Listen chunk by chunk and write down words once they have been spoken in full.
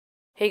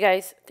Hey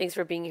guys, thanks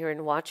for being here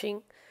and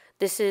watching.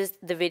 This is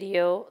the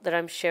video that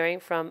I'm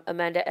sharing from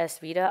Amanda S.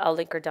 Vita. I'll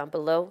link her down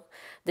below.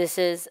 This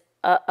is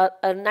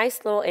a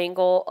nice little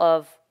angle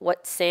of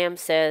what Sam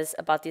says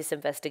about this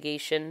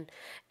investigation.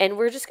 And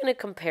we're just going to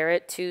compare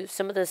it to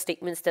some of the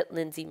statements that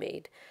Lindsey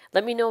made.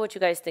 Let me know what you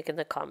guys think in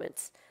the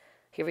comments.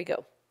 Here we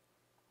go.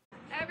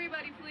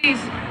 Everybody, please.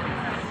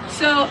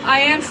 So,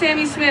 I am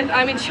Sami Smith.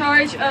 I'm in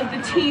charge of the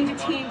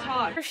teen-to-teen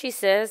talk. She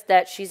says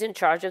that she's in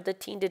charge of the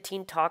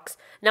teen-to-teen talks.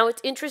 Now,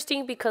 it's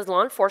interesting because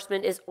law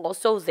enforcement is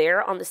also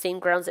there on the same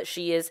grounds that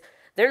she is.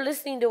 They're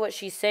listening to what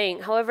she's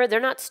saying. However,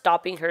 they're not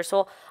stopping her.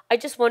 So I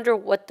just wonder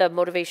what the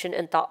motivation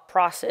and thought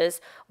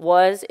process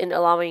was in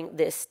allowing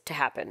this to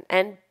happen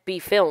and be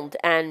filmed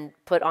and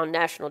put on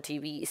national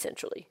TV,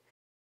 essentially.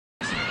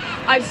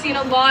 I've seen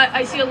a lot.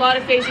 I see a lot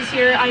of faces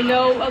here. I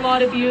know a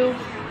lot of you.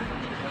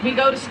 We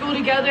go to school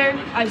together.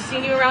 I've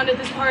seen you around at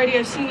this party.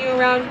 I've seen you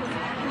around.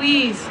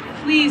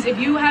 Please, if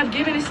you have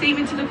given a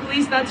statement to the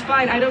police, that's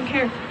fine. I don't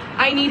care.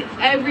 I need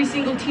every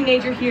single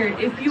teenager here.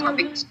 If you are...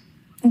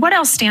 What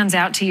else stands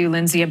out to you,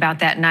 Lindsey, about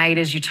that night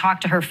as you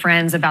talked to her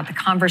friends about the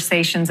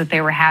conversations that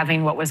they were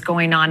having, what was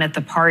going on at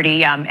the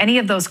party? Any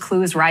of those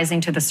clues rising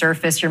to the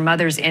surface, your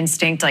mother's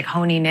instinct, like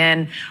honing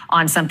in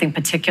on something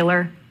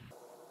particular?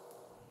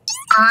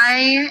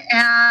 I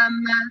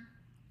am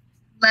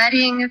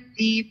letting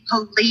the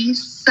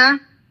police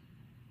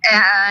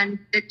and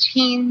the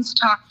teens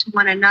talk to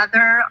one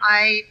another.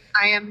 I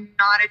am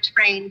not a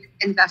trained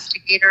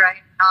investigator. I am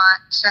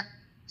not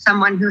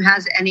someone who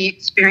has any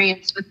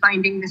experience with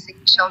finding missing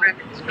children.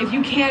 If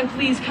you can,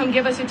 please come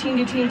give us a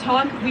teen-to-teen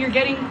talk. We are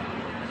getting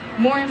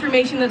more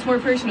information that's more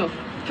personal,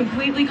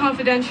 completely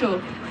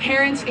confidential.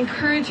 Parents,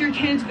 encourage your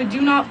kids, but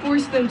do not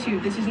force them to.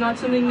 This is not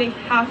something they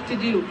have to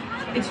do.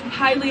 It's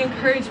highly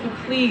encouraged, but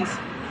please,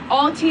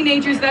 all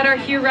teenagers that are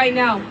here right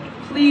now,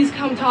 please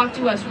come talk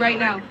to us right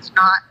now.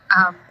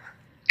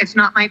 It's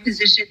not my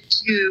position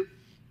to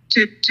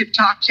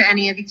talk to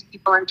any of these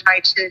people and try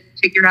to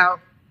figure out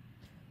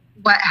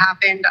what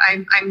happened.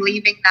 I'm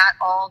leaving that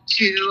all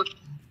to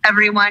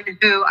everyone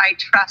who I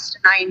trust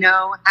and I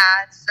know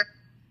has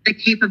the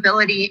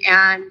capability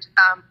and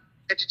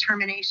the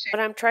determination.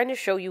 What I'm trying to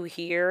show you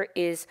here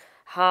is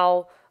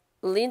how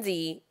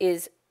Lindsey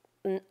is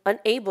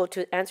unable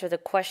to answer the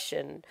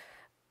question,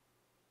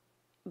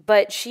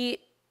 but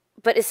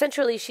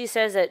essentially she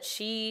says that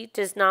she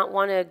does not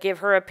want to give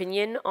her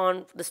opinion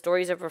on the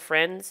stories of her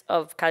friends,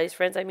 of Kiely's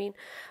friends, I mean,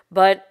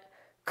 but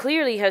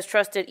clearly has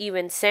trusted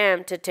even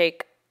Sam to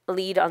take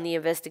lead on the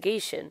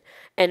investigation.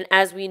 And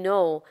as we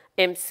know,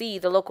 MC,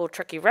 the local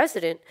Truckee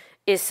resident,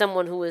 is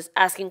someone who is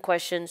asking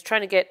questions,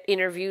 trying to get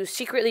interviews,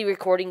 secretly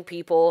recording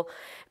people.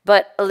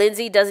 But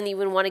Lindsey doesn't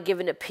even want to give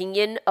an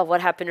opinion of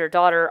what happened to her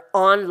daughter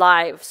on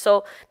live.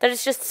 So that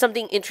is just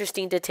something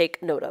interesting to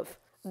take note of.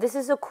 This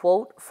is a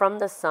quote from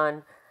The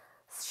Sun.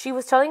 She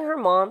was telling her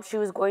mom she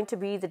was going to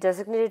be the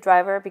designated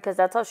driver because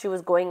that's how she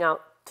was going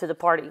out to the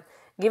party,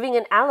 giving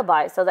an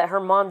alibi so that her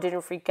mom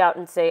didn't freak out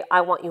and say,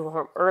 "I want you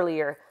home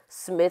earlier,"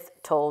 Smith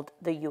told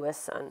the U.S.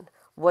 Sun.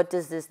 What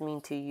does this mean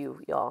to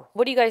you, y'all?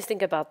 What do you guys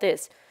think about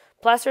this?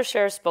 Placer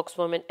Sheriff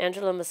spokeswoman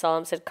Angela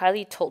Masalam said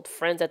Kiely told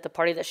friends at the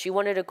party that she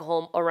wanted to go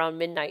home around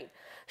midnight.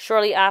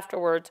 Shortly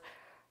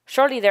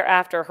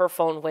thereafter, her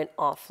phone went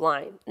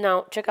offline.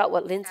 Now, check out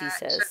what Lindsey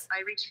says.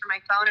 I reached for my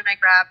phone and I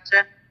grabbed,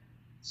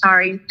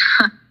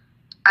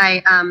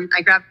 I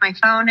grabbed my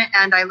phone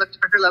and I looked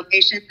for her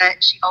location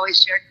that she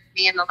always shared with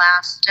me. And the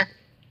last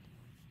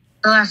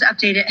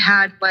update it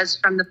had was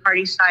from the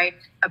party site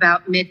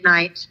about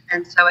midnight.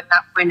 And so at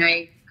that point,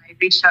 I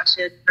reached out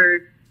to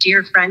her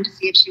dear friend to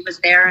see if she was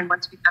there. And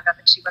once we found out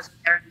that she wasn't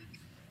there,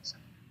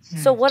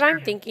 so what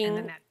I'm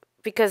thinking,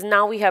 because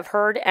now we have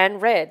heard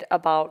and read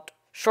about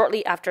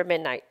shortly after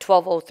midnight,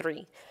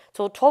 12:03.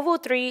 So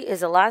 12:03 is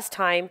the last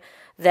time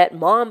that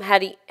mom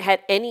had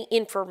any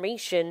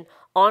information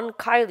on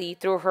Kiely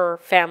through her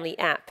family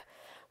app.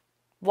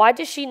 Why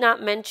does she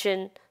not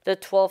mention the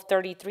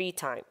 12:33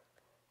 time?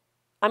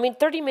 I mean,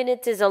 30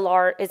 minutes is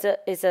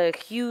a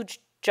huge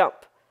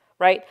jump,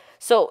 right?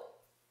 So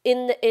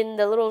in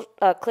the little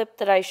clip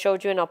that I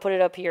showed you, and I'll put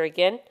it up here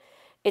again,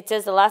 it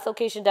says the last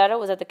location data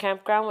was at the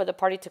campground where the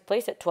party took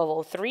place at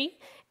 12:03.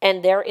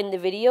 And there in the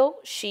video,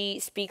 she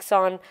speaks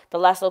on the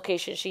last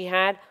location she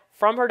had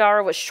from her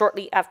daughter was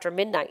shortly after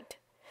midnight.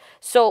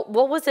 So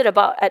what was it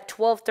about at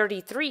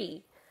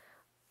 12:33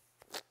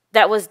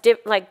 that was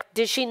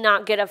did she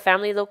not get a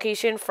family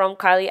location from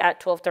Kiely at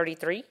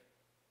 12:33?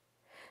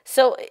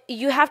 So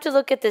you have to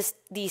look at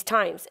these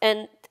times,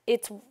 and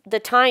it's the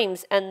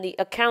times and the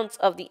accounts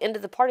of the end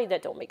of the party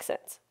that don't make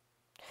sense.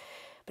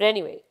 But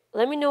anyway,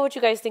 let me know what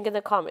you guys think in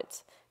the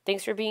comments.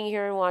 Thanks for being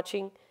here and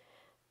watching,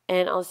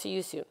 and I'll see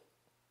you soon.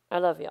 I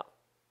love y'all.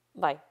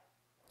 Bye.